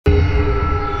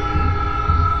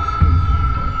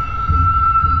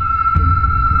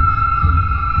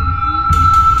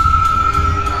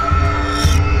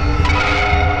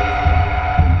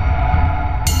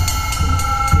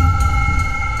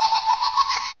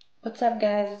What's up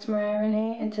guys, it's Mariah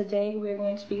Renee and today we're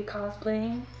going to be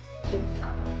cosplaying.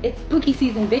 It's spooky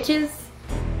season, bitches!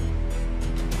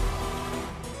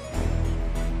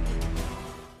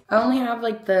 I only have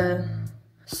like the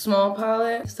small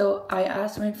palette, so I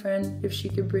asked my friend if she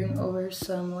could bring over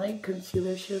some like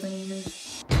concealer she doesn't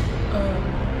use.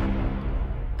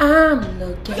 I'm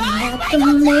looking at the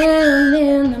man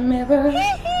in the mirror.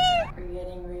 We're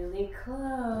getting really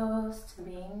close to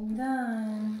being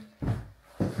done.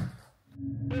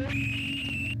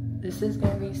 This is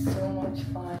gonna be so much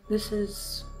fun. This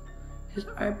is his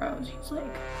eyebrows. He's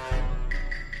like,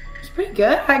 it's pretty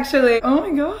good actually. Oh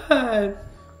my god.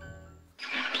 You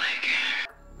wanna play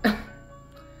a game?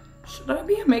 Should I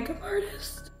be a makeup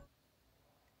artist?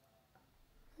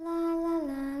 La la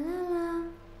la la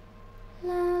la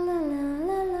la la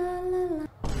la la la.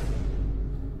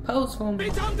 Pose for me.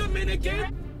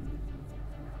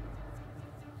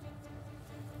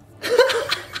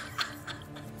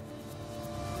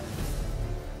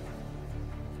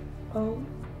 Oh.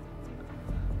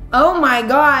 Oh my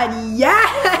god,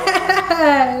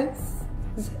 yes!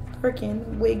 This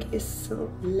freaking wig is so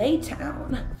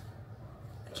Laytown.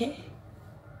 Okay.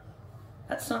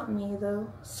 That's not me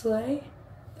though. Slay?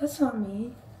 That's not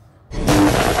me.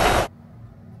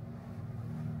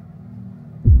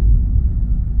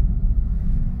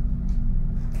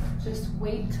 Just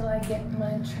wait till I get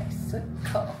my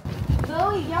tricycle.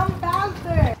 Zoe, jump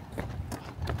faster!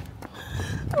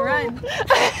 Run.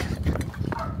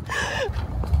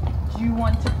 Do you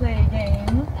want to play a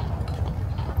game?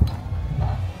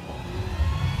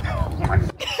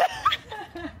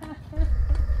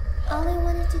 All I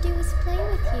wanted to do was play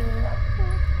with you.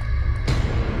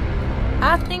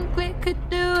 I think we could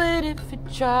do it if we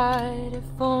tried, if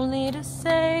only to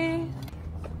save.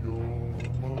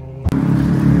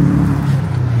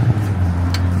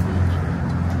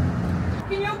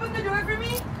 Can you open the door for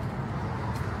me?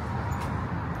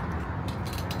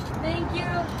 Thank you.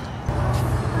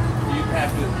 You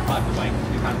have to park the bike.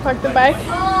 You can't Park the bike.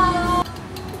 Oh.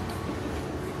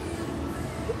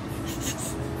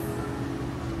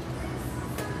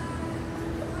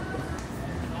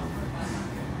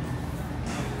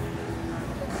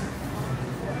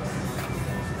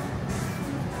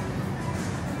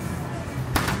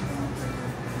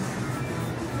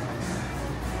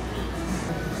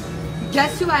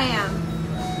 Guess who I am?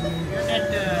 You're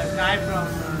that guy from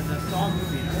the Saw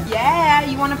movie, right? Yeah,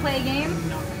 you want to play a game?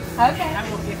 No. Okay.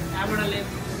 I'm okay. I want to live.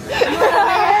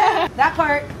 That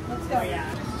part. Let's go. Oh, yeah.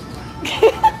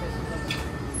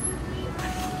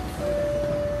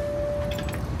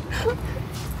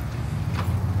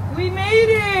 We made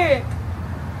it!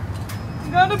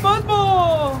 We got a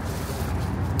bubble!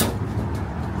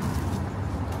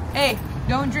 Hey,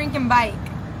 don't drink and bike.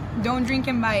 Don't drink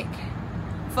and bike.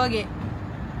 Fuck it.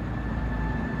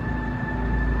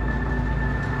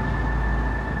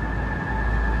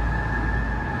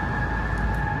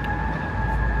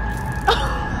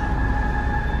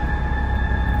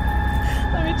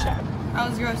 Let me check. I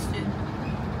was roasted.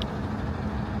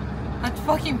 That's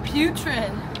fucking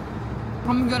putrid.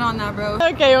 I'm good on that, bro.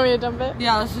 Okay, you want me to dump it?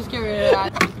 Yeah, let's just get rid of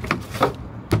that.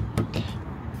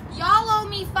 Y'all owe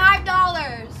me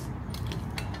 $5.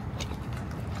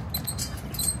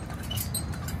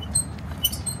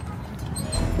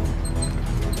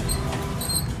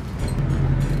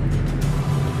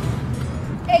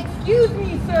 Excuse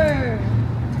me, sir.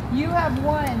 You have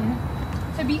won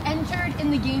to be entered in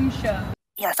the game show.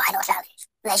 Your final challenge.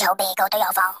 Let your big go to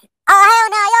your phone. Oh, hell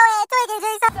no, yo,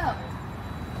 So,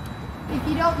 if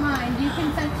you don't mind, do you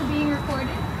consent to being recorded?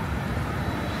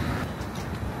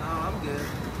 No, I'm good.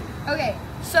 Okay,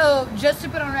 so just to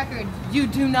put on record, you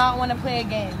do not want to play a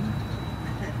game.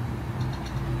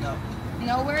 No.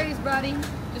 No worries, buddy.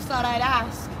 Just thought I'd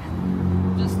ask.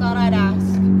 Just thought I'd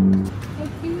ask.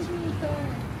 Excuse me, sir.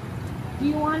 Do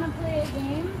you want to play a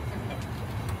game?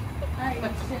 Are you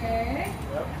sure?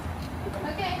 Yep.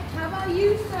 Okay, how about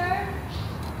you, sir?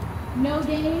 No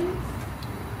games?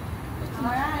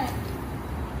 Alright.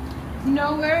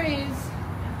 No worries.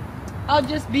 I'll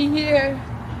just be here,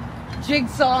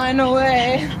 jigsawing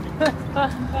away.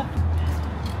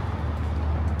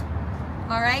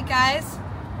 Alright guys,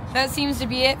 that seems to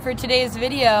be it for today's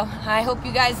video. I hope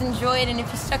you guys enjoyed, and if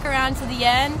you stuck around to the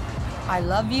end, I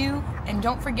love you. And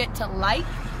don't forget to like,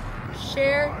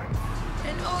 share,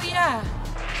 and oh yeah,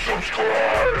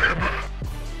 subscribe.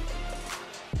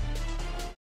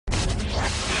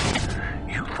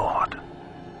 You thought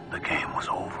the game was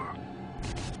over,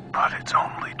 but it's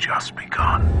only just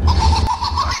begun.